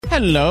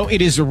Hello,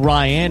 it is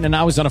Ryan, and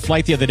I was on a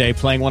flight the other day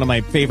playing one of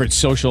my favorite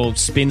social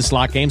spin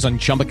slot games on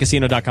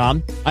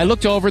ChumbaCasino.com. I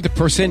looked over at the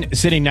person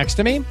sitting next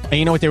to me, and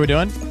you know what they were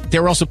doing? They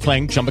were also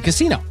playing Chumba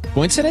Casino.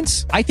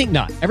 Coincidence? I think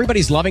not.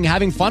 Everybody's loving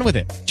having fun with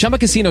it. Chumba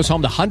Casino is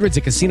home to hundreds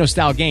of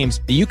casino-style games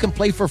that you can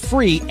play for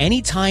free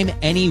anytime,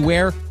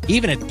 anywhere,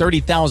 even at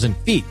 30,000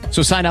 feet.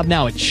 So sign up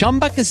now at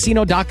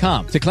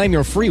ChumbaCasino.com to claim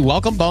your free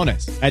welcome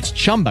bonus. That's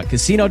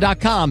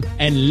ChumbaCasino.com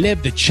and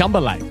live the Chumba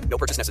life. No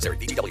purchase necessary.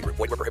 VGW. Void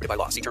were prohibited by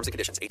law. See terms and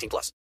conditions.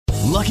 18+.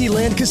 Lucky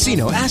Land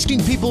Casino,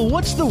 asking people,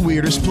 what's the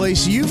weirdest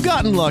place you've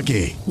gotten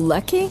lucky?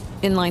 Lucky?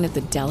 In line at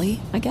the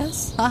deli, I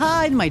guess?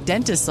 Aha, in my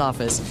dentist's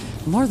office.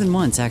 More than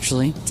once,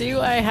 actually.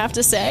 Do I have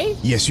to say?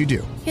 Yes, you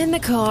do. In the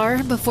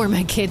car before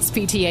my kids'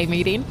 PTA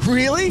meeting.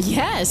 Really?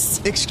 Yes.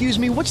 Excuse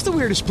me, what's the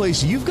weirdest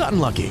place you've gotten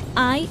lucky?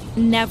 I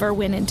never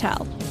win and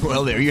tell.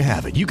 Well, there you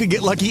have it. You can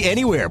get lucky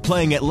anywhere,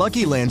 playing at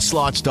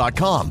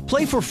LuckyLandSlots.com.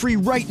 Play for free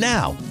right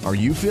now. Are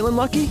you feeling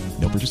lucky?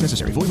 No purchase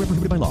necessary. Void where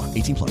prohibited by law.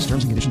 18+.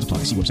 Terms and conditions apply.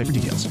 See website for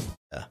details.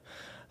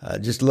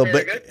 Just a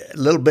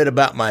little bit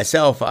about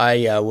myself.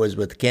 I was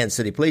with the Kansas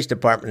City Police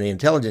Department, the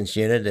intelligence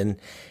unit,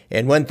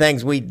 and one of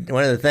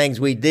the things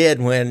we did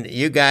when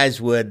you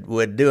guys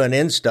would do an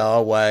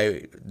install,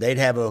 why they'd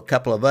have a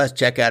couple of us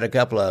check out a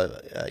couple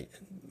of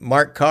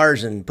marked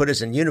cars and put us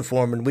in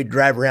uniform, and we'd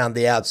drive around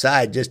the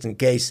outside just in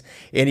case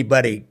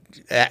anybody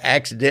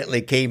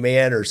accidentally came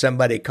in or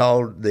somebody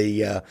called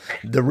the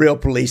real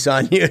police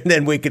on you, and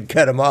then we could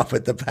cut them off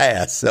at the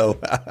pass. So,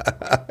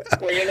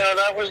 well,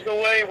 that was the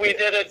way we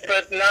did it,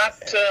 but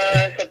not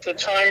at the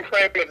time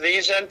frame of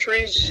these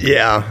entries.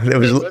 Yeah, there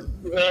was.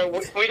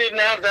 We didn't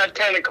have that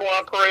kind of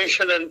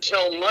cooperation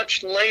until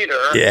much later.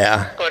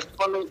 Yeah. But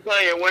let me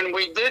tell you, when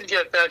we did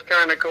get that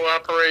kind of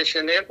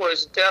cooperation, it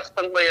was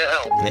definitely a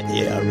help.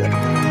 Yeah.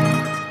 Right.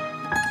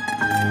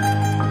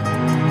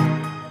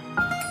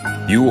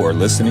 You are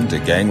listening to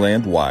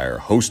Gangland Wire,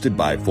 hosted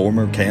by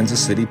former Kansas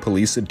City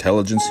Police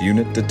Intelligence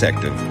Unit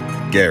Detective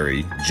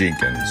Gary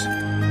Jenkins.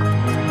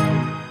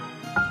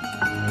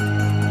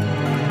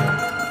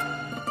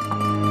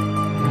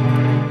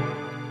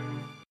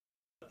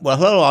 Well,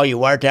 hello, all you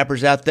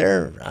wiretappers out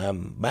there.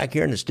 I'm back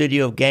here in the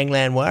studio of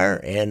Gangland Wire,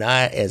 and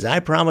as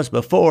I promised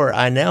before,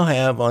 I now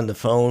have on the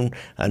phone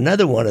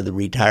another one of the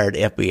retired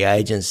FBI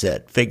agents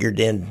that figured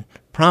in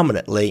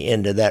prominently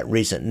into that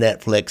recent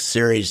Netflix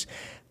series,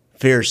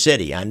 Fear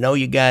City. I know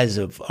you guys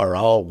are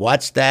all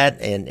watched that,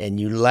 and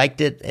you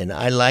liked it, and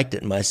I liked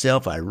it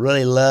myself. I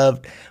really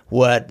loved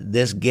what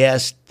this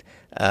guest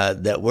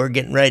that we're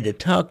getting ready to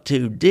talk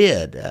to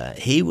did.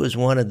 He was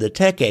one of the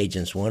tech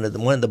agents, one of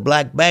the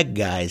black bag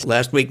guys.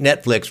 Last week,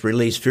 Netflix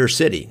released Fear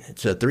City.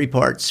 It's a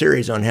 3-part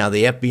series on how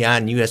the FBI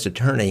and U.S.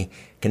 Attorney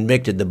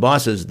convicted the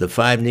bosses of the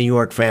 5 New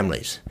York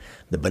families: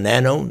 the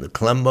Bonanno, the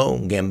Colombo,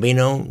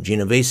 Gambino,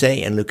 Genovese,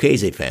 and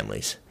Lucchese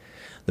families.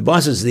 The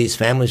bosses of these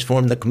families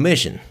formed the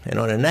commission, and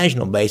on a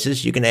national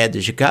basis, you can add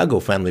the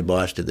Chicago family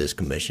boss to this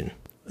commission.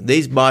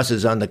 These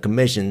bosses on the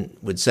commission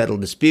would settle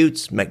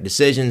disputes, make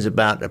decisions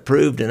about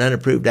approved and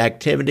unapproved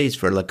activities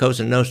for La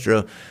Cosa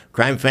Nostra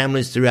crime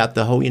families throughout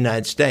the whole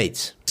United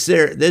States.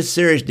 This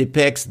series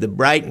depicts the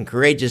bright and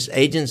courageous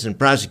agents and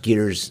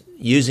prosecutors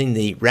using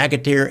the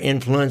Racketeer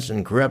Influence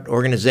and Corrupt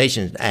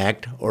Organizations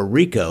Act, or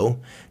RICO,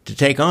 to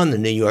take on the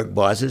New York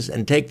bosses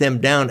and take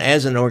them down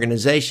as an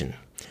organization.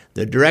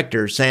 The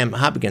director, Sam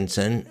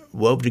Hopkinson,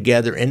 wove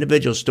together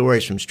individual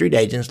stories from street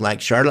agents like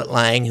Charlotte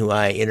Lang, who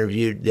I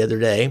interviewed the other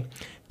day,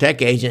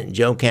 tech agent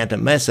Joe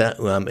Cantamessa,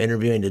 who I'm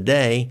interviewing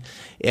today,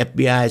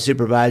 FBI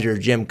supervisor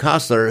Jim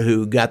Kostler,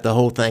 who got the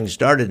whole thing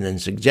started and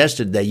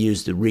suggested they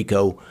use the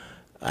RICO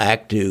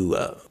Act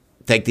to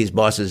take these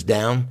bosses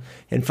down.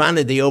 And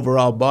finally, the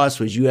overall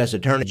boss was U.S.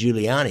 Attorney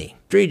Giuliani.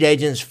 Street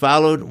agents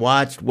followed,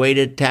 watched,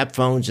 waited, tapped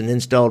phones, and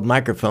installed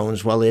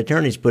microphones while the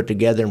attorneys put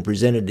together and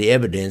presented the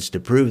evidence to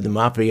prove the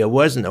Mafia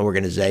was an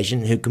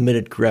organization who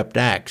committed corrupt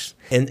acts.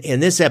 In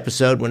this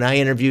episode, when I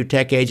interviewed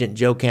tech agent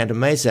Joe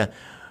Cantamessa,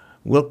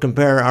 we'll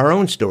compare our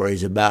own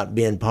stories about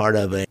being part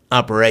of an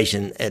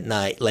operation at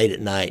night, late at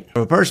night.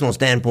 From a personal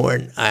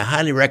standpoint, I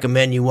highly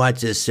recommend you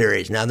watch this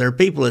series. Now, there are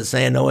people that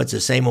say, no, it's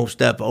the same old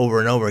stuff over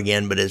and over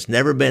again, but it's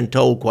never been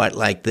told quite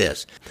like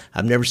this.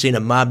 I've never seen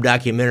a mob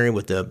documentary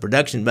with the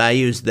production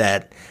values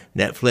that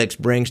Netflix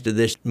brings to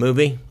this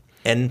movie.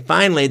 And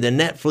finally, the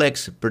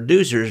Netflix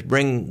producers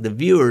bring the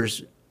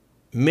viewers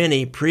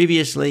many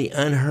previously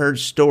unheard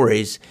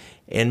stories,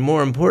 and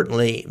more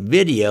importantly,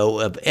 video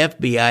of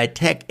FBI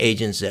tech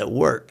agents at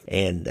work.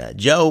 And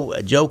Joe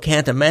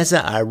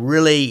Cantamessa, I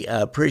really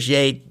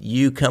appreciate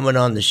you coming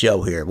on the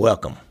show here.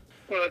 Welcome.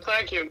 Well,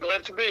 thank you.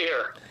 Glad to be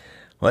here.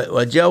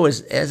 Well, Joe,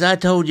 as I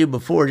told you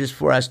before, just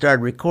before I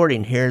started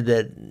recording here,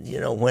 that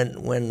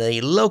when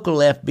the local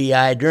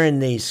FBI during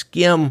the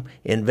skim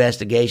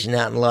investigation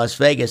out in Las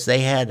Vegas,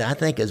 they had, I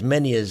think, as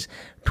many as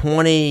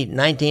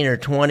 19 or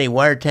 20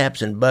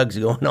 wiretaps and bugs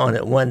going on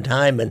at one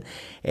time,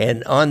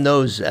 and on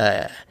those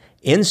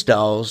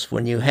installs,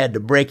 when you had to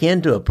break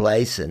into a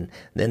place, and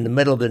then in the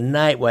middle of the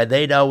night, why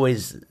they'd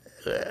always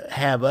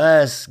have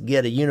us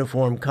get a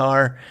uniformed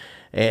car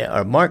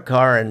or marked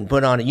car and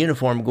put on a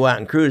uniform, go out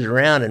and cruise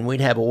around, and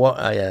we'd have a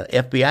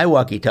FBI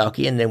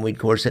walkie-talkie, and then we'd,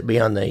 of course, it'd be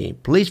on the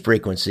police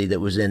frequency that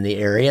was in the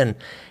area,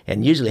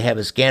 and usually have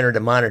a scanner to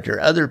monitor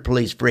other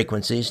police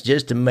frequencies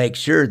just to make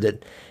sure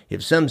that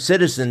if some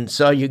citizen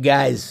saw you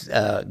guys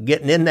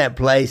getting in that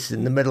place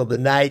in the middle of the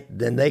night,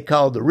 then they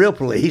called the real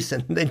police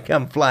and then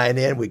come flying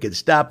in. We could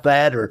stop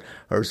that,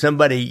 or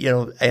somebody,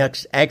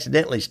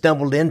 accidentally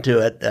stumbled into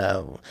it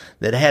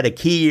that had a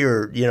key,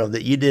 or,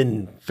 that you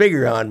didn't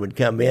figure on would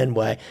come in.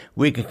 Why,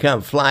 we could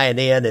come flying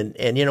in,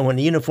 and when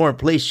the uniformed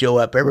police show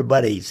up,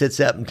 everybody sits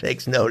up and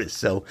takes notice.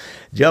 So,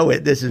 Joe,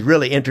 this is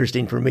really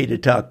interesting for me to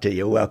talk to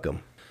you.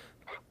 Welcome.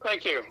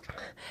 Thank you.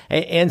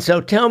 And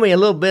so tell me a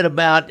little bit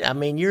about,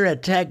 you're a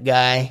tech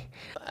guy.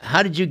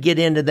 How did you get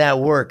into that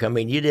work?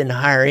 You didn't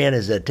hire in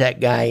as a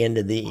tech guy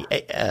into the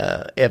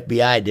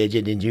FBI, did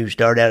you? Did you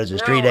start out as a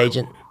street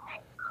agent?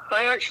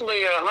 I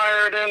actually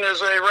hired in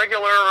as a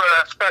regular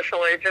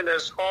special agent,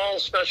 as all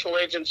special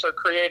agents are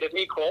created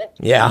equal.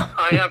 Yeah.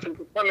 I happened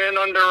to come in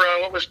under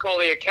what was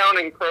called the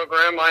accounting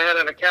program. I had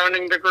an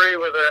accounting degree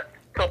with a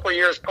couple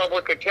years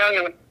public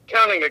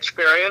accounting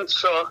experience,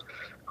 so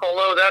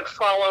although that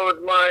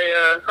followed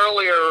my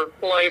earlier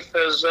life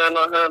as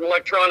an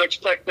electronics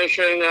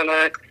technician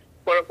and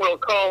what we'll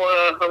call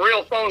a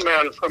real phone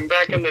man from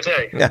back in the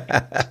day.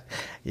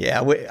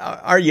 Yeah,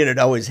 our unit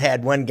always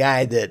had one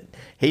guy that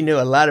he knew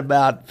a lot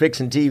about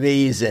fixing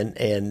TVs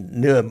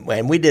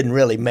and we didn't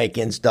really make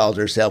installs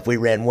ourselves. We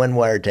ran one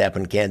wiretap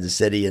in Kansas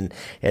City, and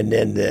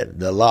then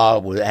the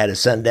law had a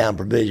sundown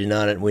provision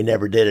on it, and we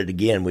never did it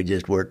again. We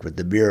just worked with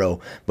the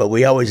Bureau. But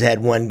we always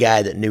had one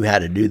guy that knew how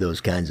to do those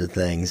kinds of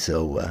things.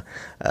 So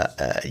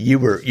you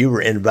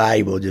were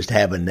invaluable just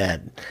having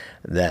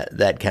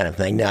that kind of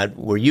thing. Now,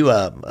 were you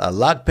a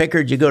lock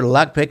picker? Did you go to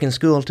lock picking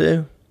school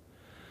too?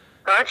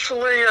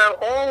 Actually,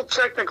 all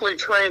technically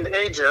trained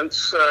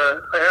agents.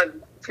 I had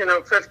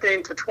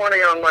 15 to 20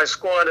 on my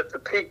squad at the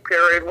peak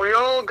period. We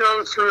all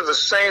go through the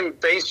same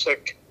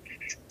basic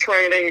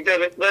training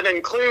that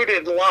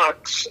included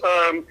locks.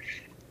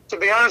 To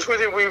be honest with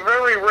you, we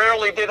very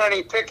rarely did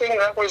any picking.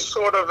 That was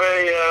sort of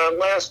a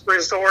last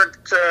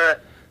resort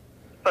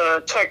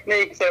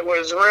technique that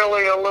was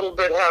really a little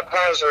bit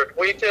haphazard.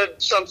 We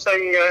did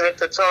something at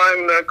the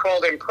time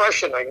called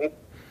impressioning,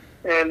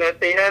 and at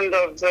the end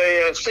of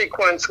the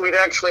sequence, we'd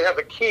actually have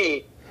a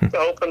key to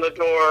open the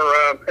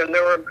door. And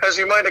there were, as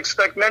you might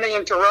expect, many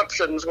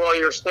interruptions while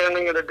you're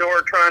standing at a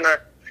door trying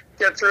to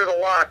get through the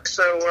lock.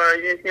 So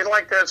you'd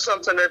like to have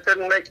something that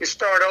didn't make you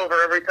start over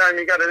every time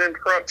you got an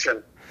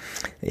interruption.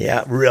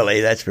 Yeah,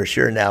 really, that's for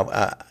sure.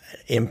 Now,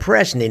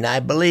 impressioning,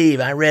 I believe,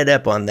 I read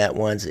up on that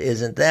once.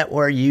 Isn't that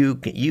where you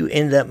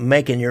end up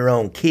making your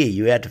own key?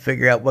 You have to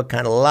figure out what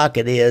kind of lock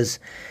it is,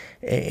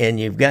 and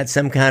you've got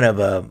some kind of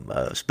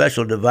a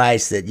special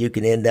device that you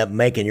can end up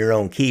making your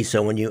own key.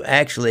 So when you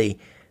actually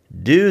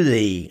do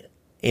the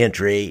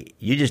entry,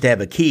 you just have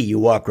a key, you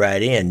walk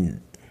right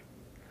in.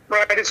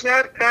 Right, it's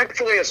not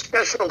actually a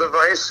special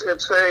device.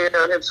 It's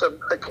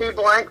a key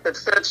blank that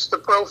fits the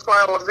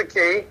profile of the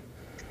key.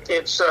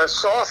 It's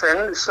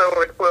softened so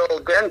it will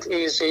dent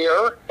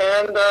easier,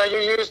 and you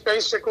use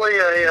basically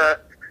a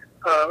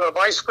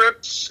vice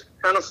grips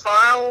and a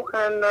file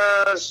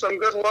and some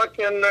good luck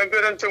and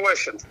good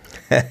intuition.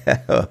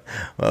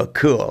 Well,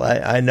 cool.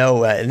 I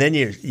know. And then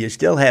you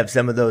still have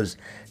some of those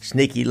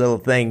sneaky little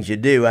things you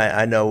do.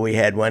 I know we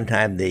had one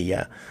time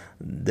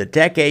the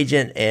tech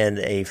agent and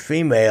a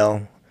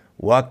female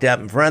walked up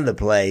in front of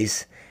the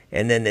place,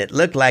 and then it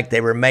looked like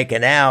they were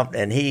making out,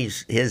 and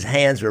his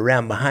hands were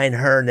around behind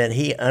her, and then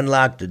he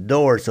unlocked the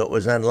door so it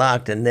was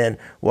unlocked, and then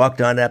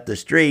walked on up the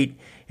street.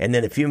 And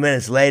then a few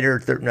minutes later,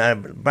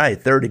 probably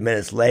 30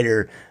 minutes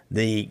later,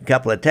 the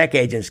couple of tech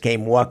agents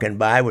came walking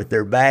by with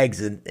their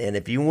bags, and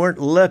if you weren't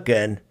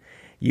looking,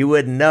 you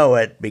wouldn't know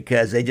it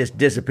because they just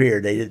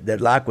disappeared.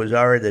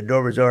 The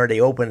door was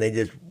already open. They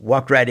just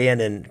walked right in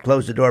and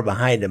closed the door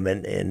behind them,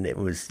 and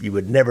you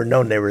would never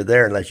know they were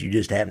there unless you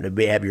just happened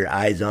to have your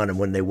eyes on them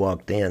when they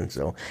walked in.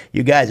 So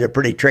you guys are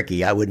pretty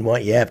tricky. I wouldn't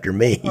want you after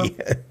me.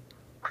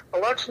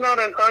 Well, that's not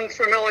an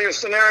unfamiliar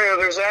scenario.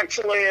 There's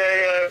actually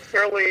a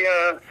fairly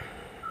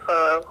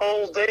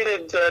old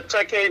dated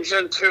tech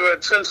agent who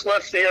had since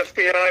left the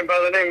FBI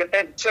by the name of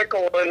Ed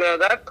Tickle,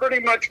 and that pretty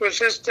much was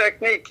his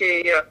technique.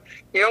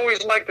 He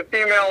always liked the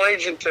female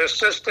agent to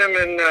assist him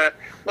in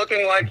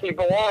looking like he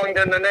belonged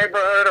in the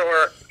neighborhood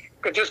or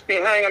could just be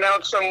hanging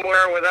out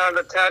somewhere without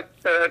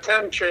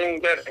attention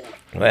getting.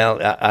 Well,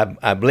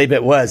 I believe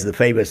it was the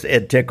famous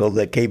Ed Tickle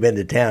that came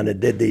into town and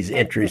did these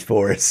entries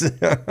for us.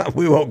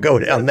 We won't go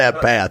down that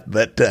path,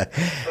 but...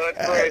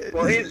 Right.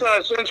 Well, he's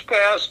since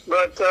passed,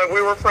 but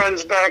we were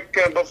friends back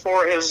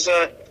before his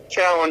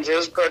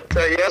challenges. But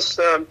yes,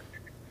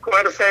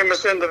 quite a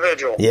famous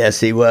individual. Yes,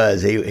 he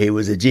was. He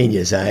was a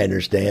genius, I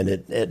understand,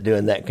 at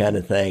doing that kind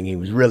of thing. He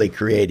was really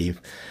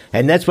creative.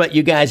 And that's what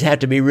you guys have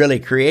to be really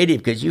creative,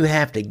 because you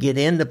have to get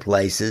into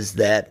places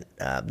that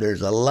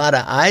there's a lot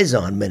of eyes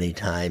on many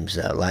times,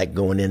 like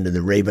going into the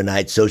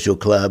Ravenite Social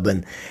Club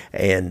and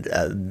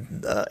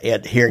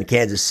here in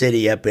Kansas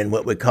City up in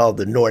what we call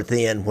the North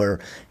End, where,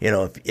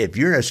 if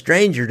you're a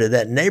stranger to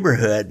that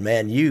neighborhood,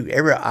 man,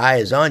 every eye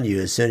is on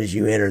you as soon as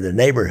you enter the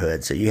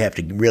neighborhood. So you have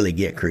to really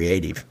get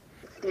creative.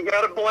 You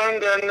got to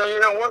blend in.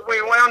 What we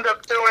wound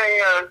up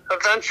doing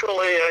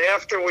eventually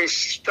after we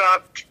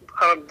stopped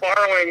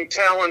borrowing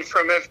talent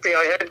from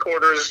FBI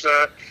headquarters,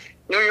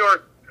 New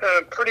York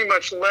pretty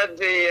much led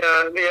the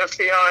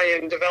FBI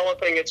in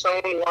developing its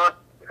own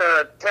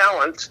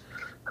talent,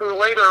 who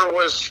later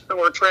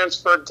were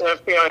transferred to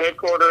FBI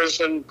headquarters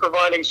and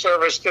providing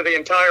service to the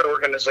entire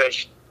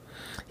organization.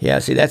 Yeah,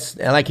 see, that's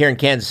like here in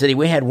Kansas City.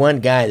 We had one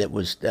guy that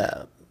was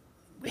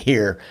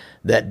here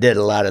that did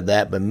a lot of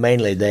that, but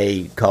mainly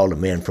they called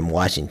him in from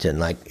Washington,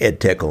 like Ed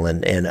Tickle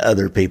and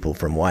other people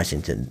from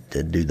Washington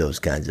to do those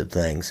kinds of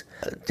things.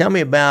 Tell me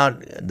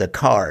about the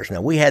cars.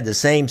 Now, we had the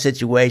same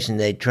situation.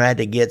 They tried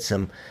to get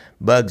some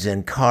bugs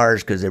in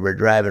cars because they were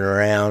driving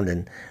around,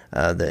 and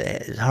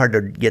it's hard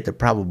to get the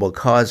probable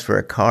cause for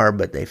a car,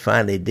 but they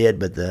finally did.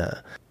 But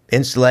the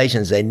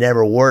installations, they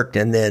never worked,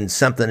 and then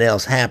something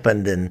else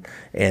happened, and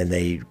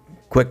they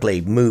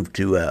quickly moved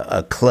to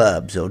a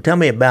club. So tell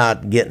me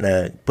about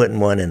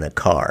putting one in a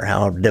car.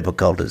 How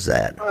difficult is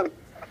that?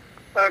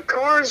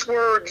 Cars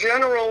were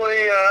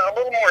generally a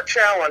little more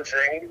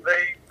challenging. The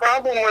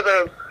problem with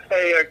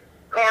a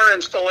car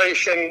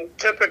installation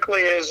typically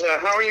is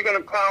how are you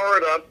going to power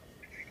it up?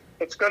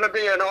 It's going to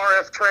be an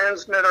RF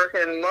transmitter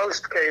in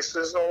most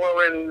cases,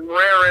 although in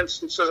rare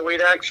instances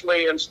we'd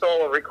actually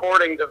install a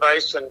recording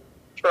device and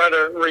try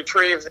to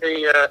retrieve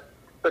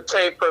the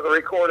tape or the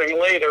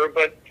recording later.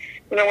 But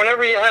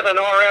whenever you had an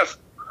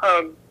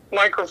RF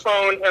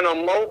microphone and a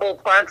mobile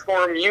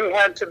platform, you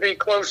had to be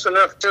close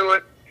enough to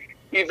it,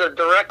 either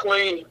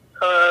directly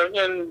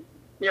in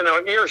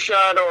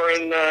earshot or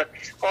in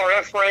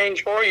RF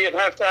range, or you'd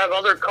have to have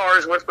other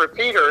cars with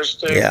repeaters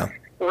to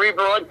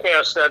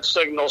rebroadcast that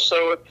signal.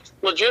 So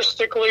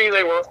logistically,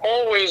 they were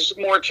always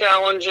more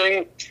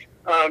challenging.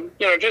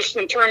 Just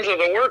in terms of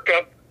the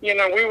workup,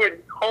 we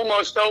would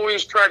almost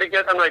always try to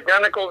get an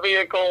identical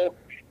vehicle,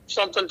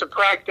 something to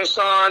practice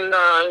on.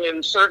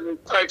 In certain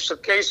types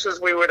of cases,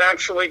 we would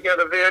actually get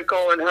a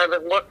vehicle and have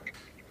it look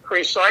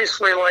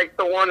precisely like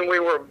the one we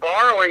were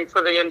borrowing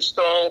for the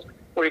install.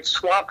 We'd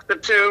swap the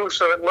two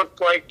so it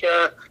looked like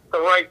the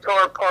right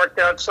car parked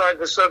outside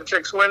the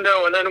subject's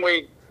window, and then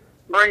we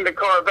bring the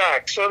car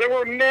back. So there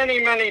were many,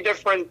 many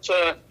different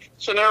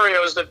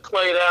scenarios that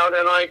played out,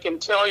 and I can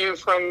tell you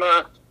from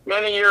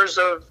many years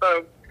of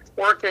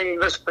working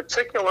this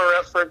particular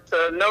effort,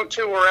 no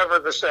two were ever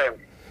the same.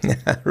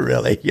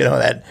 Really,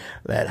 that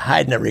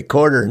hiding a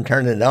recorder and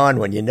turning it on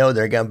when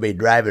they're going to be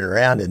driving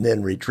around and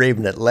then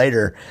retrieving it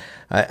later.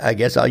 I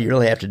guess all you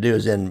really have to do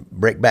is then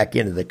break back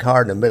into the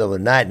car in the middle of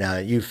the night. Now,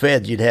 you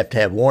feds, you'd have to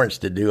have warrants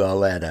to do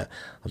all that.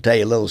 I'll tell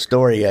you a little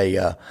story.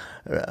 A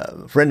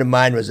friend of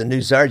mine was a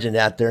new sergeant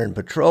out there in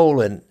patrol,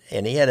 and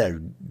he had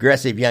an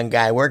aggressive young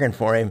guy working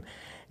for him.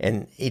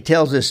 And he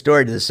tells this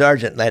story to the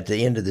sergeant at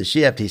the end of the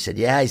shift. He said,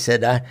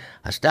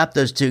 I stopped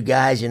those two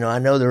guys. I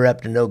know they're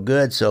up to no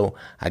good. So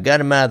I got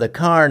them out of the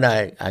car, and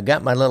I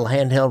got my little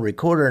handheld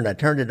recorder, and I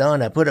turned it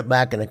on. I put it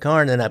back in the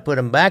car, and then I put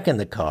them back in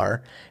the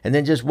car, and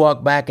then just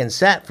walked back and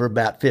sat for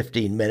about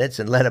 15 minutes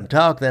and let them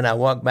talk. Then I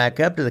walked back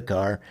up to the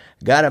car,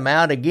 got them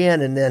out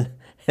again, and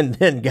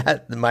then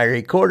got my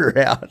recorder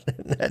out.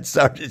 And that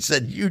sergeant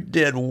said, "You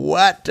did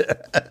what?"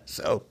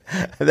 So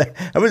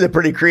that was a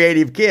pretty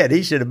creative kid.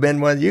 He should have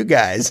been one of you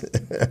guys.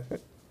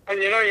 And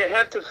you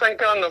had to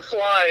think on the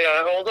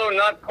fly. Although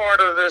not part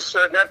of this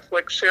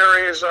Netflix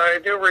series, I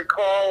do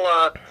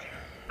recall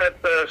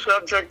that the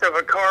subject of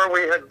a car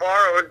we had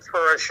borrowed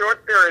for a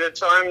short period of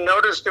time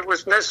noticed it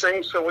was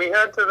missing, so we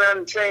had to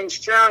then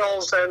change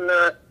channels and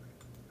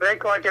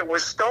make like it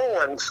was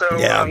stolen. So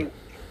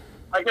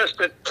I guess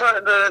the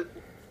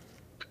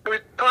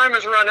time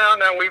has run out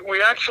now.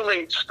 We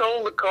actually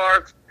stole the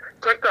car,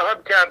 took the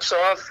hubcaps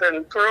off,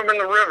 and threw them in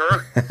the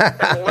river.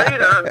 And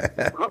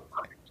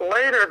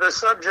later, the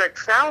subject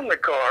found the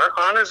car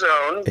on his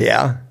own.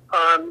 Yeah.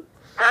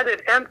 Had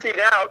it emptied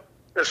out,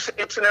 the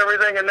seats and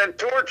everything, and then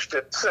torched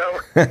it. So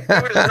he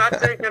was not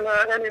taking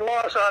any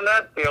loss on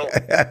that deal.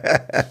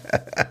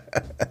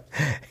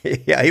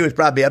 Yeah, he was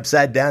probably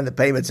upside down the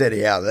payments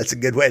anyhow. That's a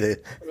good way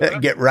to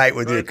get right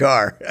with your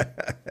car.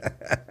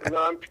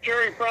 I'm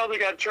sure he probably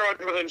got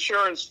charged with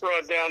insurance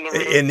fraud down the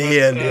road. In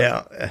the end,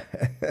 yeah.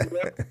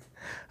 Yep.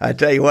 I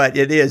tell you what,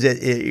 it is.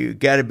 You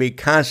got to be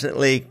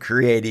constantly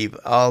creative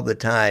all the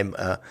time.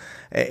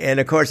 And,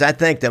 of course, I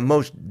think the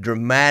most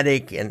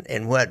dramatic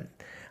and what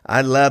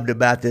I loved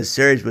about this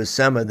series was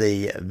some of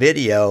the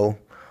video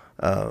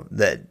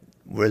that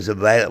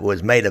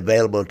was made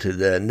available to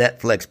the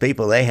Netflix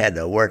people. They had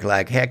to work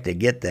like heck to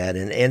get that,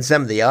 and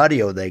some of the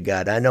audio they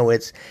got. I know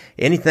it's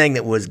anything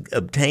that was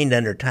obtained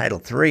under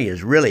Title III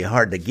is really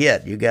hard to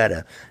get. You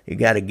gotta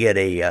get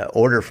a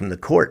order from the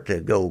court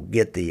to go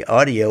get the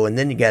audio, and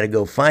then you got to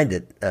go find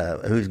it.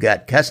 Who's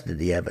got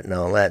custody of it and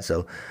all that?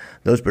 So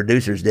those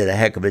producers did a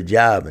heck of a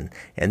job,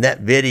 and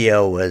that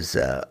video was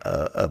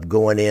of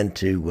going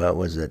into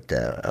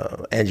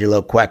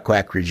Angelo Quack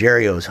Quack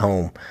Ruggiero's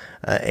home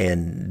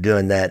and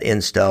doing that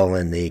install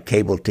in the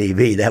cable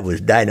TV. That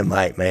was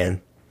dynamite,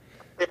 man.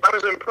 I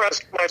was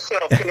impressed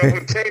myself.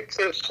 We taped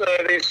these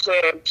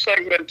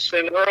segments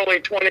in early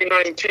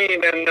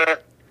 2019, and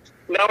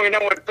now we know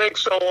it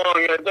takes so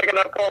long. Digging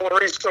up all the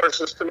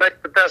resources to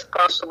make the best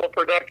possible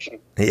production.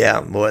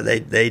 Yeah, boy,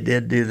 they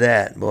did do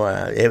that.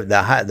 Boy,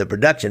 the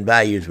production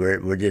values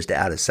were just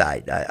out of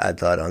sight, I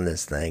thought, on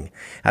this thing.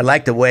 I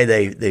like the way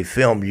they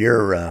filmed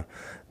your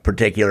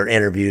particular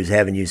interviews,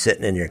 having you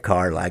sitting in your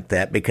car like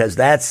that, because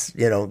that's,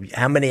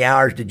 how many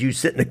hours did you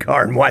sit in the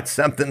car and watch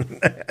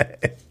something?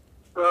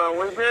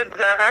 We did,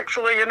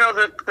 actually,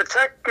 the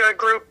tech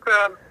group,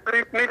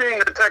 me being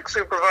the tech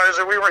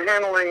supervisor, we were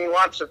handling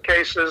lots of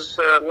cases,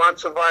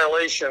 lots of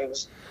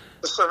violations.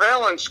 The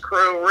surveillance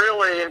crew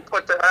really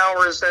put the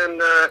hours in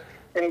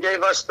and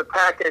gave us the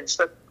package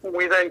that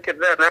we then could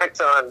then act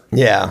on.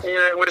 Yeah.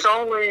 It was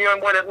only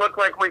when it looked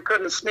like we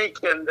couldn't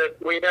sneak in that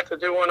we'd have to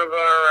do one of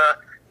our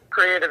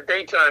creative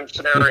daytime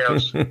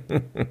scenarios.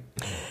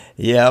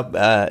 Yep,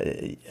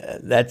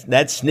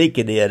 that's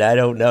sneaking it. I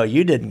don't know.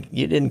 You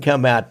didn't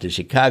come out to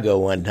Chicago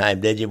one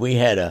time, did you? We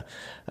had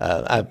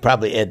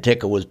probably Ed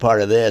Tickle was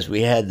part of this.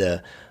 We had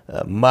the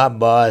mob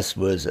boss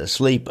was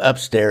asleep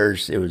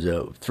upstairs. It was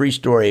a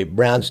 3-story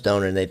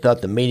brownstone, and they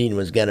thought the meeting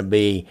was going to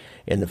be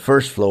in the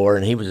first floor,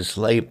 and he was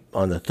asleep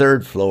on the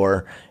 3rd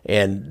floor,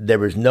 and there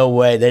was no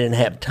way. They didn't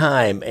have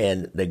time,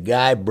 and the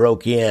guy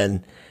broke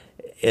in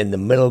the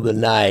middle of the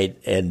night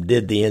and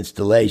did the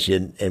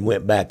installation and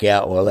went back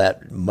out while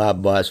that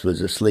mob boss was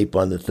asleep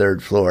on the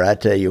 3rd floor. I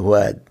tell you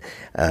what.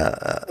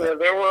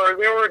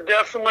 There were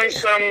definitely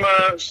some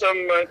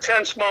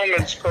tense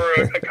moments for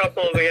a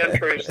couple of the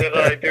entries that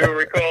I do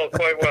recall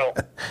quite well.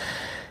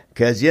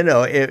 Because,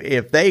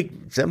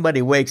 if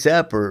somebody wakes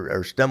up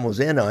or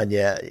stumbles in on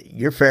you,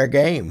 you're fair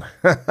game.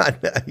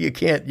 You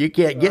can't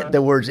get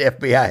the words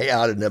FBI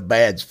out in the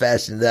badge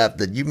fast enough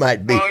that you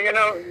might be.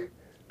 Well,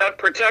 that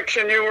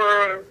protection you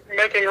were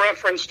making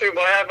reference to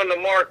by having the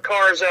marked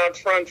cars out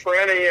front for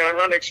any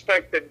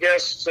unexpected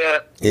guests,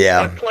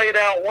 that played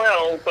out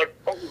well. But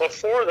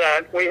before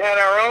that, we had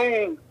our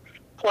own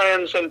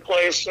plans in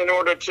place in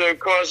order to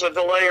cause a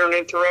delay or an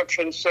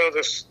interruption so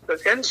the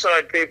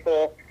inside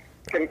people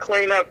can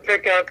clean up,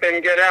 pick up,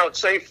 and get out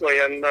safely.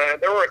 And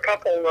there were a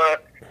couple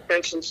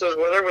instances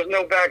where there was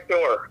no back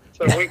door.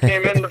 So we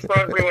came in the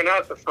front, we went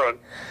out the front.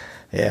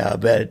 Yeah, I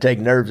bet it take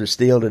nerves of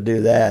steel to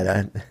do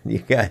that. You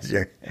guys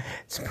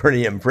it's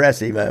pretty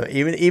impressive.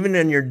 Even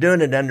when you're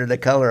doing it under the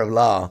color of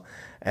law,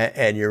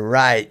 and you're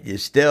right, you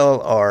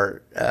still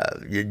are,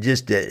 you're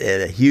just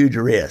at a huge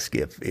risk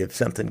if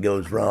something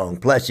goes wrong.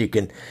 Plus you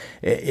can,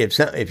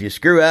 if you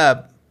screw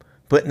up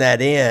putting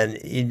that in,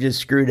 you just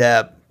screwed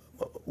up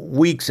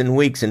weeks and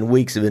weeks and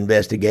weeks of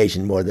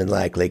investigation, more than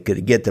likely,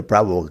 could get the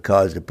probable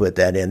cause to put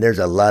that in. There's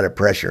a lot of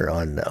pressure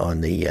on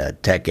the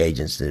tech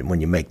agents that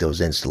when you make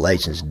those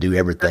installations, do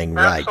everything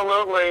right.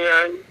 Absolutely.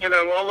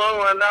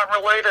 Although not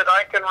related,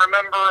 I can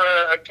remember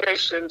a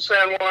case in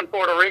San Juan,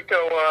 Puerto Rico,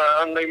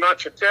 on the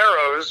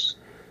Macheteros,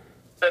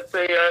 that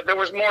there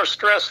was more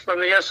stress from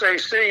the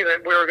SAC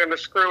that we were going to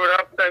screw it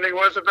up than it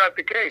was about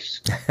the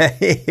case.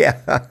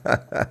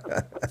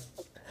 Yeah.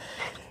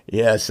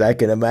 Yes, I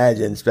can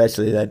imagine,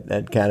 especially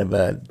that kind of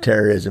a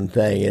terrorism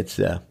thing. It's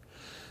a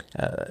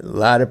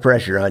lot of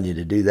pressure on you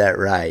to do that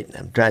right.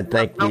 I'm trying to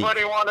think.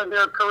 Nobody wanted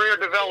their career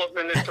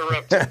development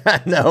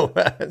interrupted. No.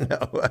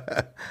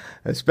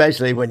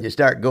 Especially when you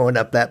start going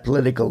up that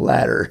political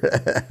ladder.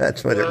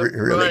 That's when it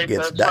really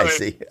gets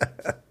dicey.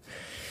 Right.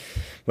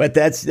 But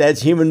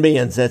that's human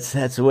beings.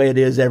 That's the way it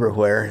is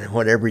everywhere.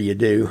 Whatever you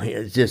do,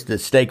 it's just the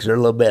stakes are a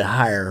little bit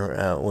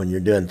higher when you're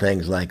doing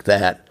things like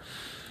that.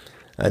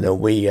 I know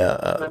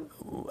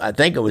I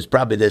think it was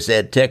probably this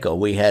Ed Tickle.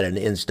 We had an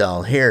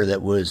install here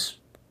that was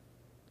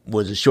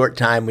a short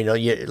time.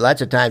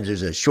 Lots of times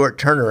there's a short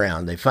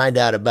turnaround. They find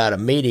out about a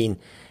meeting,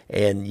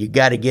 and you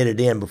got to get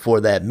it in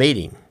before that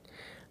meeting.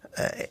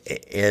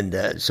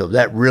 So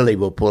that really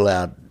will pull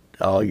out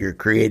all your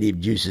creative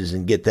juices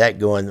and get that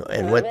going.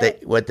 And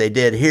what they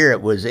did here,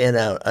 it was in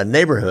a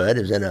neighborhood.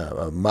 It was in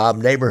a mob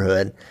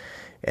neighborhood.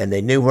 And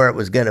they knew where it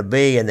was going to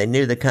be, and they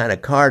knew the kind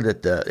of car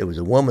that it was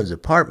a woman's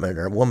apartment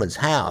or a woman's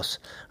house,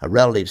 a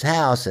relative's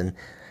house, and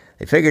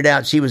they figured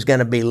out she was going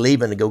to be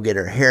leaving to go get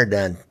her hair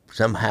done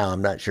somehow.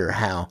 I'm not sure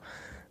how.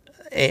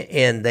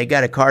 And they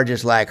got a car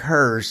just like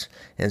hers,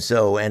 and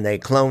they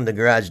cloned the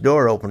garage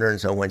door opener. And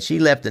so when she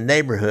left the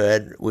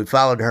neighborhood, we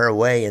followed her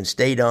away and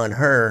stayed on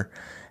her,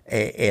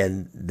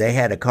 and they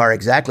had a car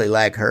exactly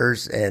like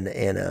hers, and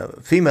a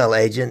female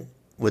agent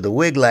with a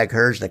wig like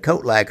hers and a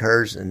coat like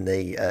hers, and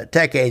the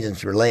tech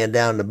agents were laying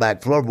down the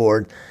back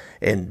floorboard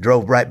and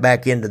drove right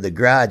back into the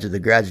garage with the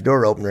garage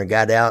door opener,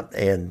 got out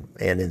and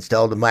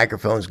installed the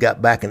microphones,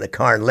 got back in the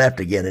car and left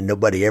again, and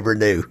nobody ever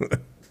knew.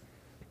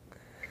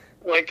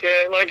 Like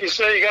you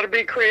say, you got to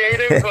be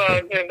creative.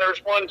 And there's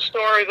one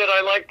story that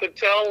I like to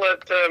tell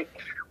that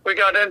we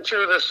got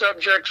into the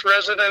subject's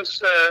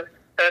residence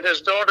at his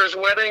daughter's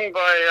wedding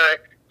by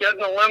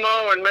getting a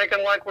limo and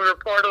making like we were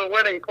part of the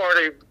wedding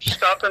party,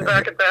 stopping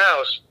back at the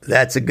house.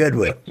 That's a good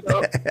one.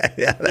 So,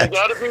 yeah, you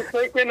got to be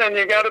thinking, and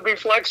you got to be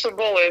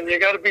flexible, and you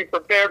got to be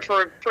prepared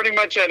for pretty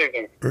much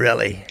anything.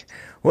 Really?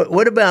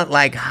 What about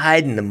like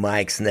hiding the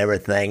mics and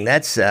everything?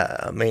 That's,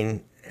 I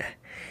mean,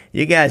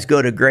 you guys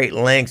go to great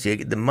lengths. The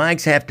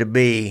mics have to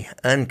be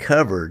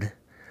uncovered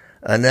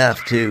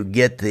enough to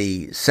get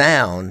the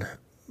sound,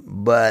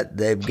 but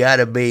they've got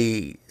to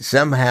be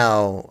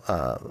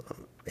somehow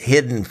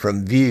hidden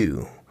from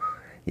view.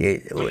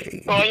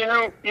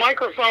 Well,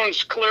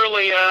 microphones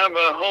clearly have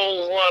a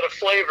whole lot of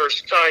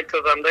flavors tied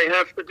to them. They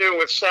have to do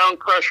with sound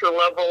pressure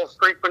level,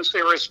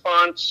 frequency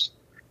response.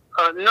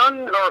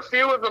 None or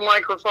few of the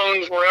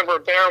microphones were ever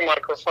bare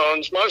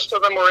microphones. Most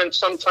of them were in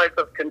some type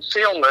of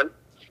concealment.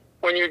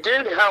 When you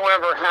did,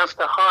 however, have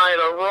to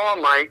hide a raw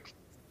mic,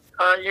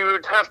 you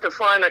would have to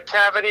find a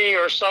cavity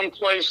or some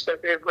place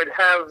that it would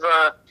have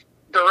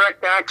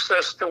direct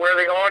access to where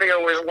the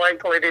audio was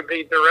likely to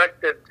be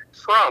directed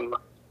from.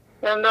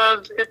 And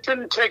it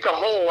didn't take a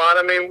whole lot.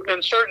 I mean,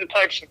 in certain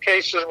types of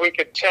cases, we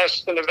could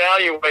test and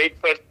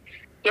evaluate, but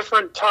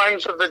different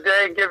times of the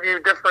day give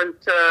you different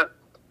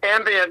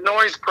ambient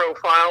noise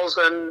profiles,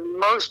 and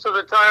most of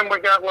the time we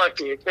got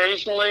lucky.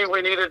 Occasionally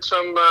we needed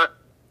some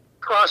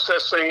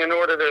processing in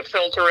order to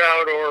filter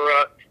out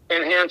or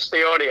enhance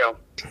the audio.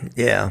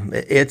 Yeah,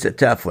 it's a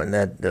tough one.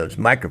 Those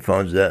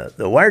microphones, the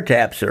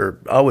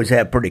wiretaps always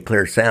have pretty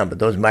clear sound, but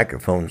those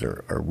microphones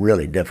are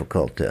really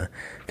difficult to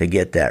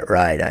get that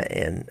right.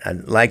 I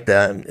like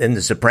in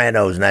The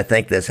Sopranos, and I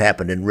think this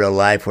happened in real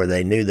life, where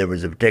they knew there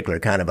was a particular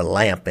kind of a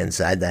lamp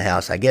inside the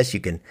house. I guess you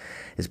can,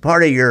 as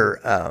part of your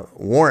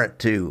warrant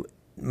to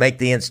make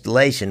the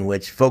installation,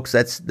 which folks,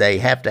 they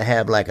have to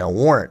have like a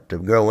warrant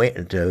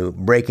to to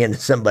break into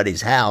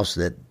somebody's house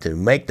to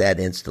make that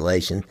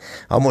installation,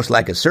 almost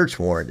like a search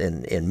warrant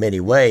in many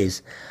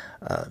ways.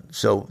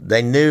 So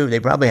they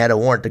probably had a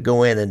warrant to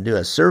go in and do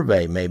a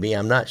survey, maybe,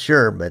 I'm not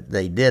sure, but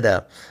they did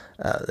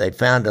they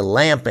found a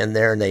lamp in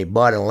there, and they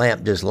bought a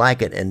lamp just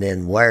like it and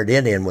then wired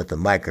it in with the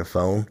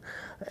microphone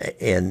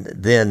and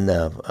then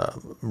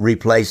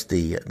replaced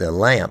the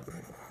lamp.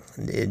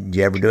 Did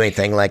you ever do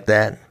anything like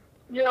that?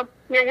 Yeah,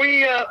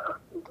 we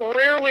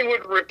rarely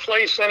would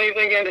replace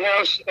anything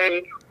in-house,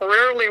 and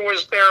rarely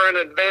was there an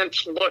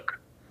advanced look.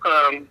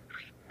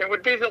 It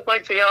would be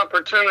like the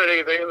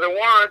opportunity. The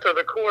warrant or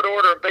the court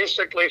order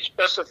basically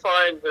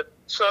specified the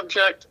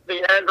subject,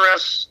 the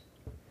address,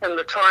 and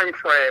the time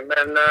frame.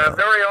 And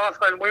very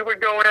often we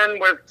would go in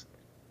with,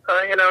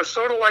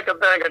 sort of like a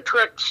bag of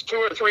tricks, 2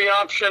 or 3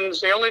 options.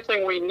 The only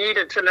thing we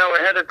needed to know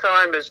ahead of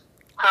time is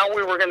how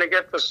we were going to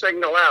get the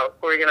signal out.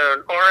 Were we going to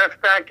an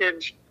RF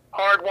package,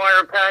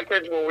 hardwire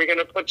package? Were we going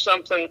to put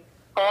something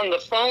on the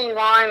phone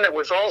line that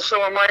was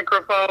also a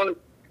microphone?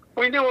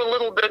 We knew a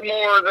little bit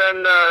more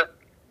than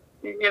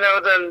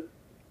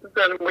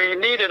we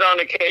needed on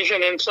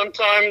occasion, and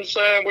sometimes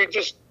we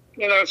just,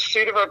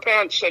 seat of our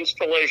pants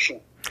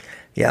installation.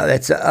 Yeah,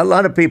 that's a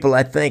lot of people,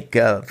 I think,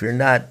 if you're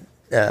not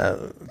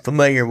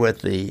familiar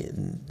with the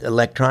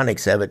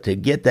electronics of it, to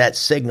get that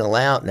signal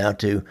out now,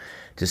 to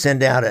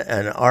send out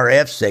an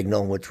RF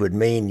signal, which would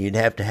mean you'd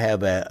have to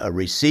have a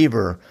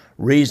receiver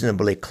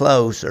reasonably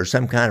close or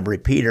some kind of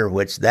repeater,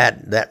 which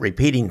that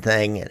repeating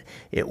thing,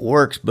 it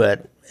works,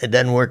 but it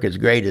doesn't work as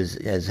great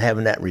as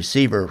having that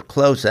receiver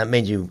close. That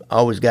means you've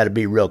always got to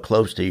be real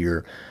close to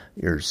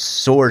your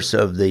source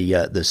of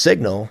the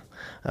signal,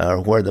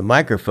 where the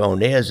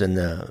microphone is and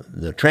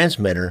the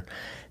transmitter,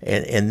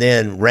 and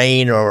then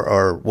rain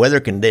or weather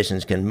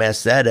conditions can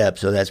mess that up.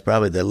 So that's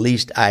probably the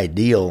least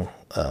ideal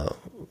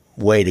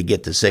way to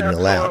get the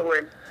signal Absolutely.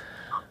 Out.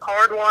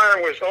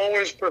 Hardwire was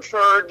always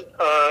preferred,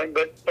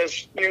 but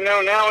as you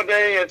know,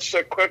 nowadays it's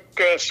a quick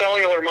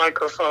cellular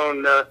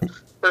microphone.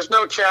 There's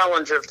no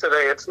challenge of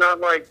today. It's not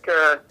like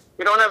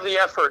you don't have the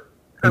effort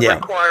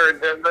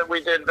required that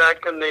we did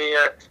back in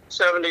the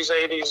 70s,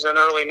 80s, and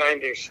early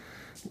 90s.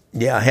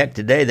 Yeah, heck,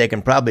 today they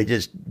can probably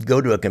just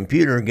go to a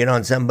computer and get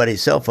on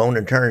somebody's cell phone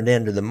and turn it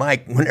into the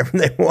mic whenever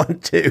they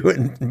want to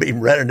and be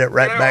running it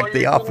right back to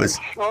the office.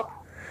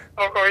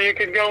 Or you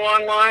could go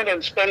online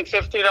and spend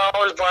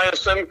 $50, buy a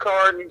SIM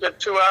card, and get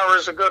 2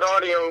 hours of good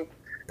audio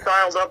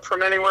dialed up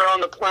from anywhere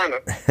on the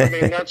planet. I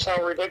mean, that's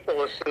how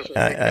ridiculous this is.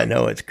 I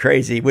know, it's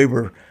crazy.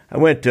 I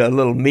went to a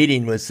little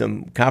meeting with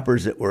some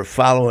coppers that were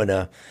following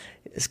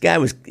this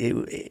guy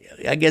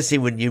I guess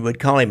you would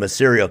call him a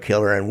serial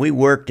killer, and we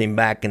worked him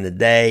back in the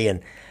day,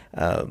 and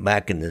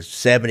back in the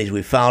 70s,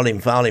 we followed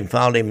him,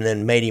 and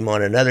then made him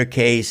on another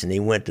case, and he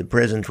went to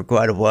prison for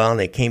quite a while, and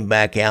they came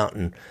back out,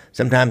 and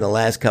sometime in the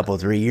last couple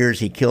of 3 years,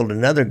 he killed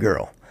another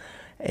girl.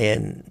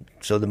 And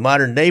so the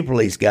modern day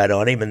police got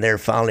on him, and they're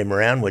following him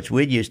around, which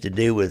we used to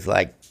do with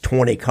like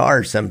 20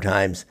 cars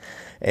sometimes,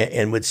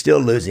 and would still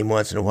lose him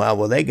once in a while.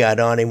 Well, they got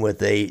on him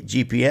with a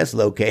GPS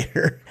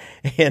locator.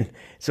 And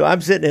so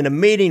I'm sitting in a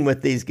meeting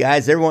with these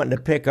guys. They're wanting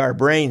to pick our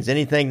brains,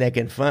 anything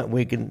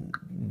we can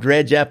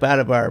dredge up out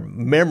of our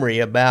memory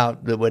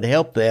about that would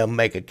help them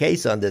make a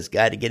case on this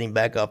guy to get him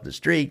back off the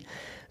street.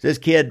 So this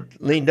kid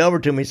leaned over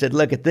to me and said,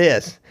 "Look at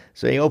this."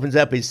 So he opens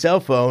up his cell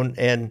phone,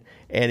 and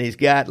he's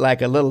got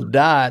like a little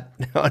dot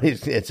on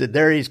his. It said,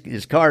 "There,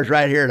 his car's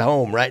right here at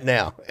home right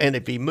now. And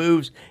if he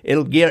moves,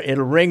 it'll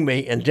ring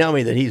me and tell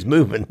me that he's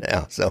moving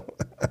now." So,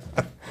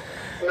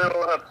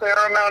 a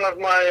fair amount of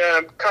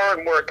my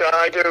current work,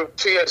 I do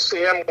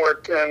TSCM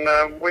work, and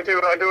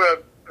I do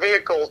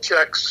vehicle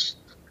checks.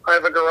 I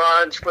have a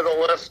garage with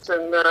a lift,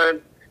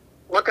 and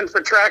looking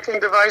for tracking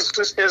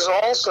devices is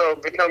also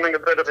becoming a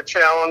bit of a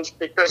challenge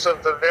because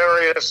of the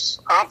various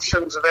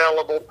options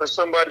available for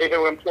somebody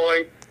who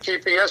employ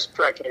GPS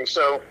tracking.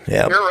 So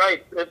You're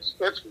right.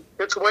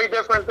 It's way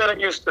different than it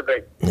used to be.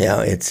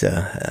 Yeah, it's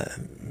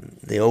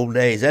the old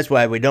days. That's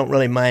why we don't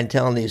really mind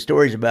telling these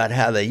stories about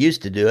how they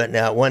used to do it.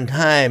 Now, at one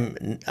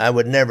time, I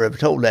would never have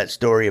told that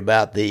story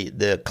about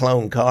the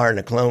clone car and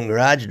the clone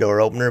garage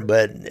door opener,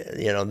 but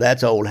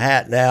that's old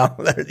hat now.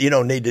 You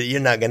don't need to.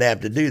 You're not going to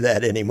have to do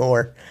that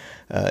anymore.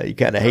 You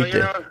kind of hate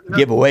to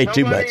give away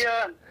too much.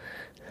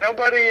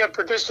 Nobody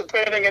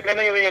participating in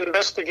any of the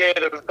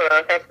investigative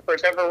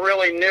efforts ever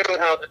really knew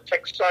how the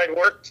tech side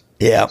worked.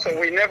 Yeah. So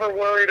we never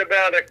worried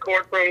about a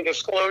courtroom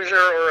disclosure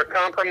or a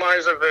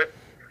compromise of a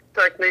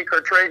technique or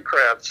trade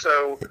craft.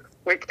 So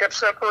we kept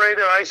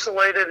separated,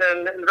 isolated,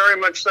 and very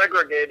much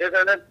segregated,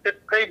 and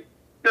it paid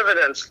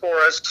dividends for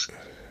us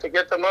to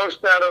get the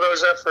most out of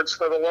those efforts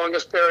for the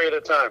longest period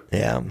of time.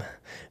 Yeah.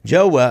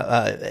 Joe,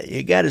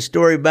 you got a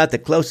story about the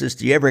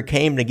closest you ever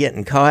came to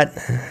getting caught?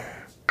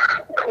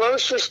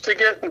 Closest to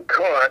getting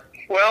caught?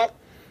 Well,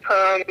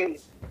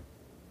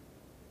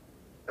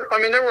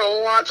 there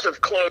were lots of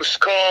close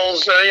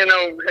calls,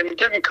 and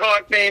getting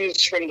caught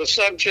means from the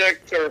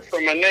subject or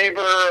from a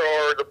neighbor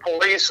or the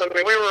police.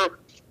 We were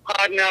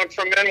hiding out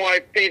from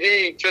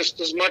NYPD just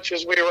as much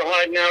as we were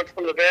hiding out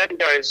from the bad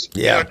guys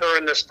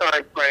during this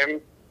time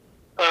frame.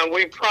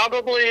 We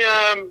probably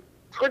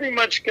pretty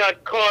much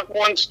got caught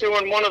once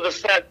doing one of the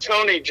Fat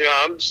Tony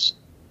jobs.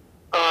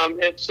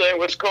 It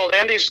was called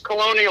Andy's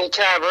Colonial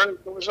Tavern.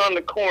 It was on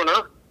the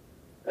corner.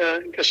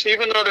 Because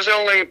even though there's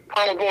only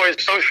Palm Boys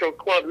Social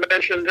Club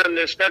mentioned in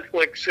this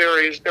Netflix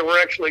series, there were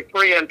actually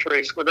 3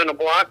 entries within a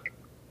block.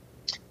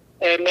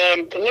 And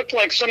it looked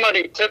like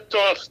somebody tipped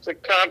off the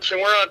cops,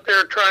 and we're out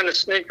there trying to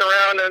sneak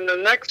around. And the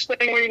next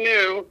thing we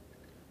knew,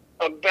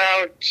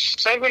 about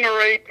 7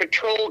 or 8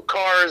 patrol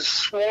cars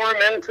swarm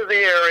into the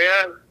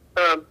area,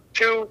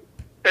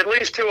 at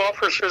least 2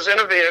 officers in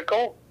a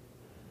vehicle.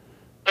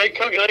 They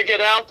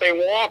get out, they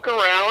walk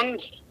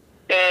around,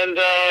 and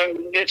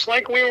it's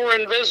like we were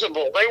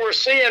invisible. They were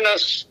seeing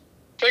us,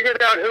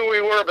 figured out who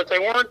we were, but they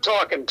weren't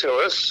talking to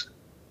us.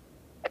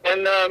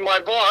 And my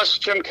boss,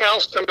 Jim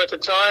Calston at the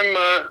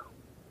time,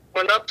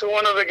 went up to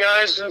one of the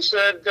guys and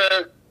said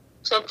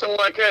something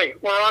like, "Hey,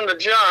 we're on the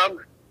job."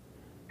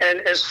 And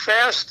as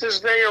fast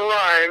as they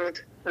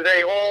arrived,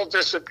 they all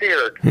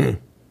disappeared.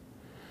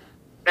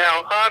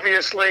 Now,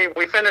 obviously,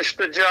 we finished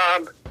the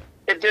job.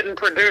 It didn't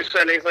produce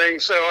anything,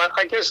 so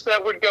I guess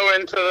that would go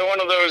into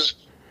one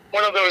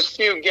of those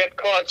few get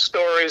caught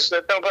stories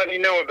that nobody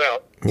knew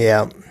about.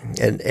 Yeah,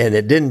 and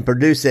it didn't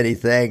produce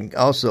anything.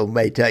 Also,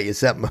 may tell you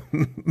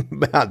something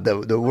about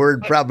the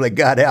word probably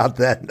got out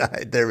that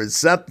night. There was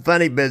some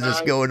funny business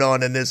going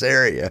on in this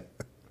area.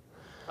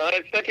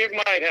 I think it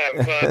might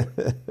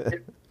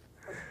have.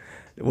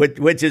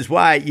 Which is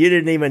why you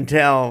didn't even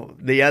tell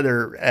the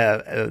other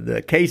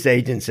the case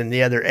agents and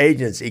the other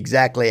agents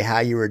exactly how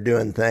you were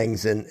doing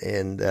things, and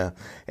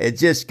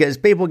it's just because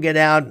people get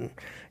out and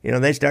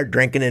they start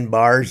drinking in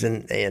bars,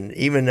 and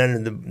even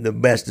under the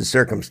best of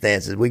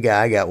circumstances.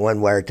 I got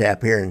one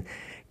wiretap here in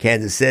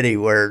Kansas City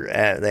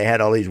where they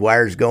had all these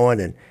wires going,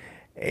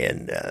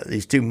 and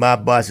these 2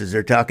 mob bosses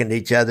are talking to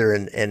each other,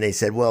 and they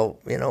said, well,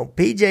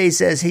 PJ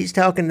says he's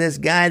talking to this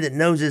guy that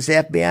knows this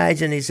FBI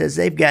agent. He says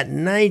they've got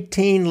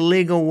 19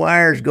 legal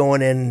wires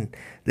going in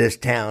this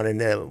town.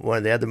 And one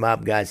of the other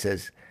mob guys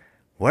says,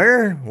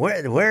 where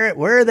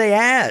are they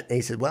at? And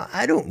he said, well,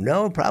 I don't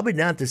know, probably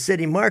down at the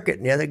city market.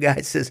 And the other guy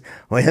says,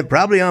 well,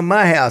 probably on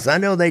my house. I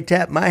know they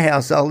tap my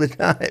house all the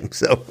time.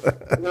 So,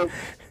 well,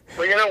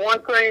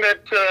 one thing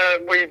that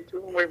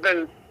we've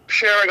been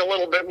sharing a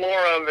little bit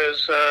more of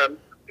is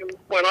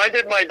when I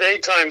did my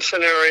daytime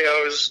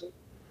scenarios,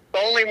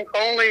 only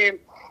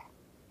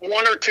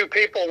 1 or 2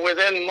 people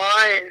within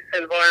my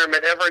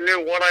environment ever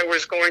knew what I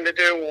was going to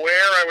do,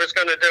 where I was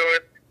going to do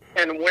it,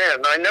 and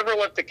when. I never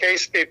let the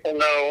case people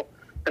know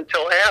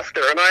until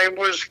after, and I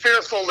was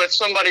fearful that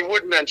somebody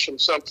would mention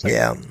something.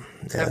 Yeah.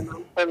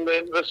 And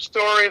the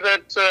story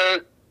that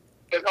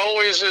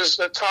always is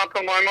the top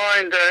of my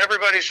mind,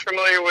 everybody's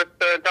familiar with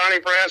Donnie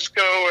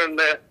Brasco and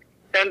the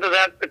end of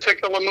that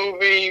particular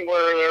movie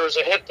where there was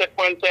a hit that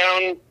went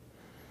down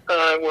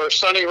where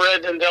Sonny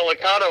Red and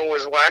Delicato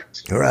was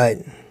whacked.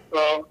 Right.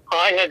 Well,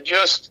 I had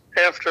just,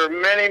 after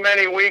many,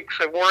 many weeks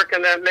of work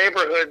in that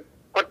neighborhood,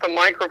 put the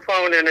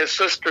microphone in his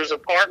sister's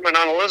apartment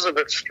on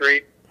Elizabeth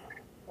Street.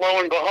 Lo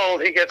and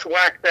behold, he gets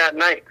whacked that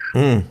night.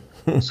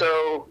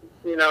 So,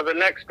 the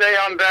next day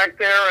I'm back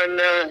there, and,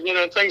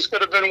 things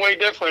could have been way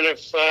different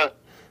if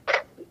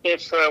he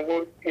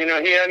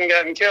hadn't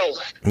gotten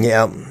killed.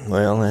 Yeah,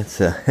 well,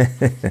 that's...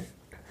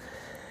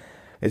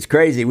 It's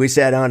crazy. We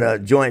sat on a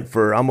joint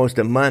for almost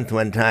a month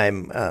one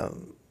time,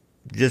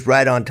 just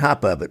right on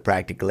top of it,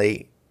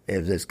 practically. It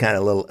was this kind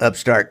of little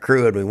upstart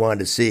crew, and we wanted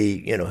to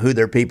see, who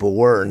their people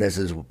were, and this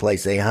is the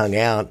place they hung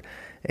out.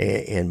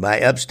 And by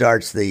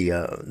upstarts,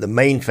 the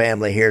main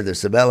family here, the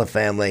Sabella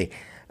family,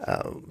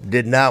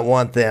 did not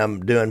want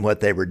them doing what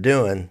they were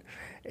doing.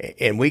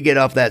 And we get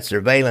off that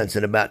surveillance,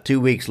 and about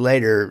 2 weeks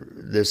later,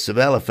 the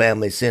Sabella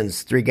family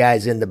sends 3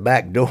 guys in the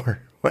back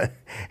door.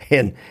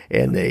 and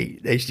they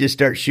just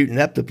start shooting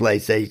up the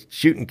place. They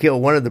shoot and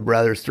kill one of the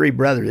brothers, 3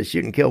 brothers. They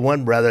shoot and kill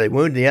one brother. They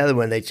wound the other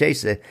one. They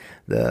chase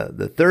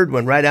the third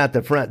one right out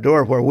the front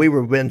door where we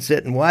were been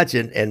sitting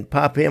watching, and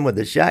pop him with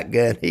a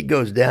shotgun. He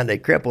goes down. They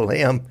cripple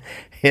him,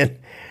 and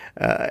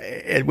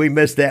we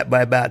missed that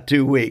by about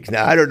 2 weeks.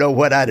 Now, I don't know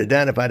what I'd have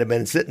done if I'd have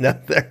been sitting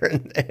up there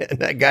and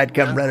that guy'd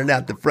come running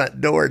out the front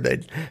door.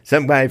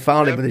 Somebody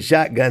found him with a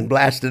shotgun,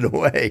 blasted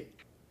away.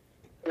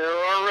 There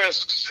are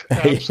risks,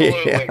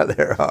 absolutely. Yeah,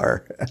 there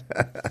are.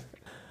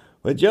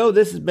 Well, Joe,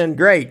 this has been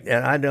great,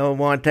 and I don't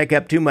want to take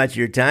up too much of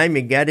your time.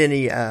 You got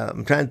any,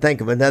 I'm trying to think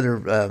of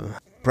another,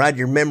 prod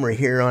your memory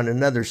here on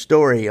another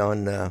story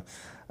on,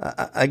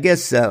 I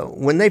guess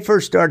when they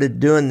first started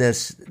doing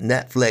this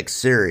Netflix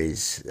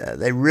series,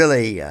 they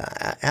really,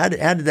 how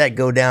did that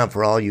go down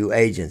for all you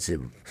agents?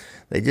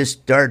 They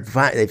just started,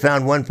 they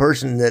found one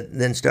person that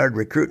then started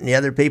recruiting the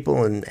other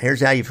people, and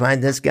here's how you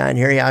find this guy, and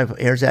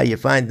here's how you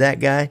find that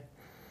guy?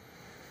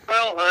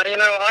 Well,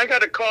 I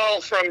got a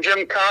call from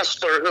Jim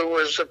Costler, who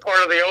was a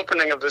part of the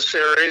opening of the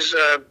series.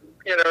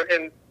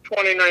 In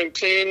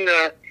 2019,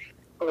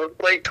 or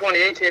late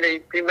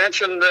 2018, he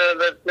mentioned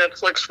that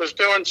Netflix was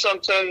doing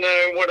something.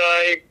 Would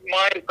I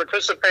mind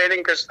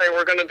participating? Because they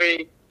were going to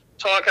be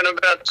talking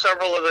about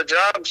several of the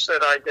jobs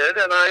that I did.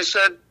 And I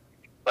said,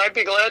 I'd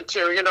be glad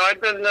to.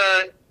 I'd been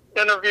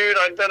interviewed.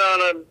 I'd been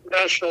on a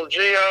National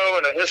Geo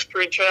and a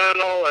History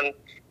Channel and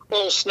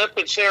little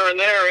snippets here and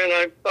there. And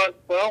I thought,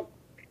 well,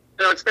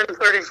 it's been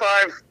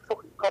 35,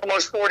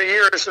 almost 40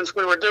 years since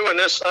we were doing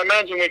this. I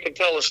imagine we could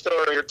tell a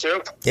story or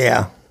two.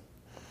 Yeah,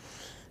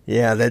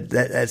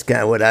 that's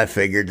kind of what I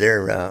figured.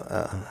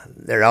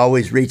 They're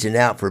always reaching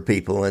out for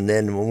people, and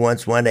then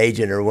once one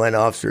agent or one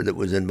officer that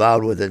was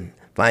involved with it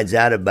finds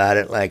out about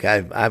it, like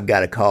I've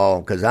got a call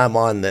because I'm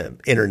on the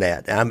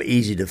internet. I'm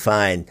easy to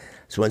find.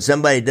 So when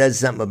somebody does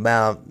something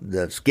about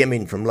the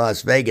skimming from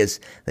Las Vegas,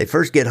 they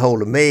first get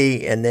hold of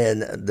me, and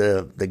then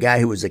the guy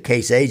who was a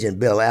case agent,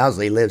 Bill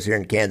Owsley, lives here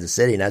in Kansas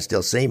City, and I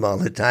still see him all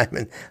the time.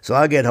 And so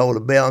I'll get hold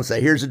of Bill and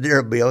say, "Here's the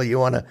deal, Bill. You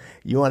want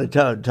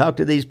to talk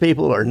to these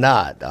people or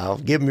not? I'll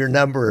give them your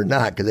number or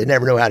not," because they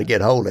never know how to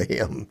get hold of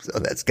him. So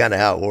that's kind of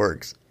how it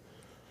works.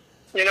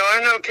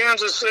 I know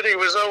Kansas City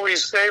was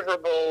always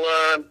favorable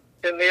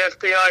in the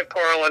FBI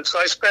parlance.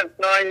 I spent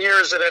 9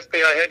 years at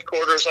FBI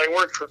headquarters. I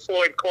worked for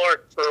Floyd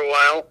Clark for a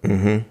while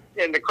in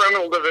the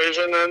criminal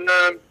division, and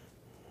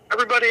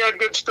everybody had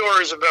good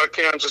stories about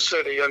Kansas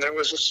City, and it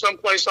was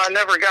someplace I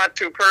never got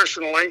to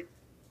personally.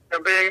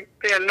 Being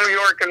in New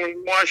York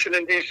and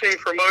Washington, D.C.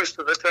 for most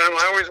of the time,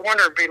 I always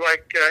wondered it'd be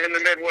like in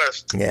the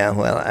Midwest. Yeah,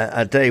 well,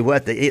 I tell you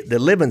what, the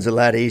living's a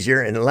lot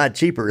easier and a lot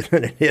cheaper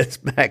than it is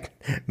back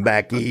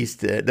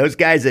east. Those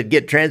guys that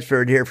get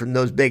transferred here from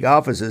those big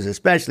offices,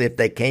 especially if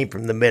they came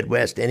from the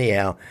Midwest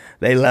anyhow,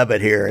 they love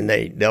it here and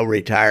they'll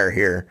retire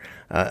here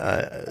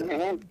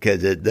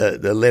because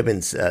the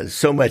living's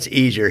so much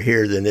easier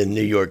here than in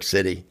New York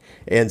City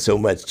and so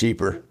much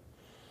cheaper.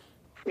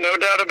 No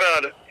doubt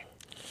about it.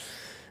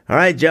 All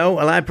right, Joe.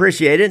 Well, I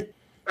appreciate it.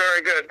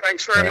 Very good.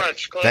 Thanks very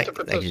much. Glad to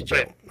participate. Thank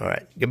you, Joe. All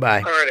right.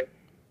 Goodbye. All righty.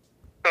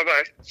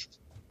 Bye-bye.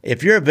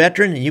 If you're a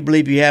veteran and you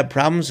believe you have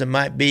problems that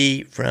might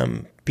be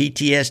from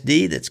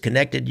PTSD that's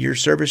connected to your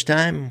service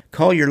time,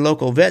 call your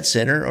local vet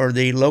center or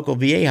the local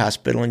VA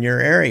hospital in your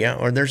area,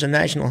 or there's a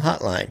national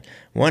hotline,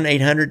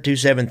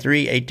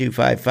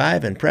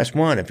 1-800-273-8255, and press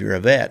 1 if you're a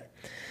vet.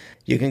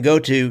 You can go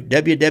to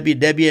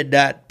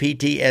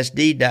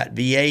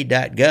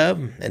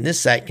www.ptsd.va.gov, and this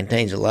site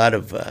contains a lot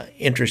of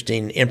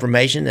interesting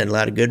information and a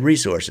lot of good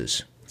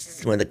resources.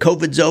 When the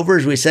COVID's over,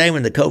 as we say,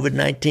 when the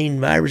COVID-19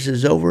 virus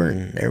is over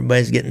and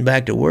everybody's getting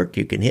back to work,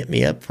 you can hit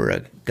me up for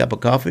a cup of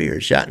coffee or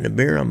a shot in a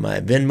beer on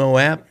my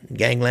Venmo app,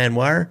 Gangland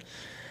Wire.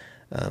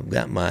 I've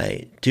got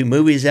my 2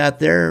 movies out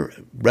there,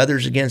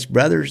 Brothers Against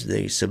Brothers,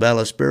 the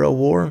Sabella Spiro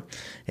War,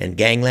 and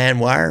Gangland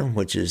Wire,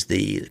 which is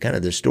the kind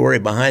of the story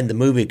behind the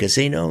movie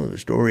Casino, the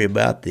story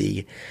about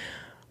the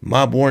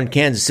mob war in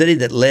Kansas City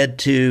that led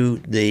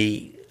to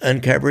the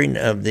uncovering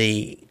of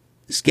the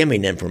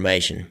skimming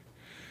information.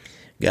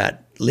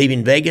 Got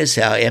Leaving Vegas,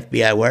 How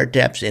FBI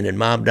Wiretaps Ended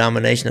Mob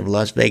Domination of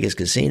Las Vegas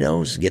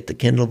Casinos. Get the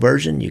Kindle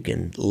version. You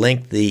can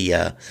link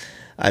the,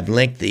 I've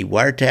linked the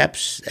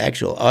wiretaps,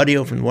 actual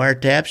audio from the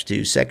wiretaps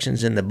to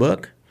sections in the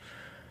book.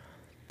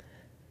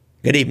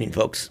 Good evening,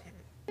 folks.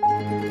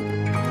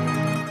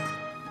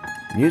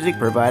 Music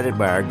provided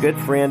by our good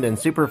friend and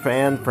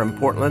superfan from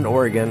Portland,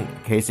 Oregon,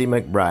 Casey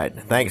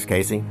McBride. Thanks,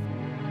 Casey.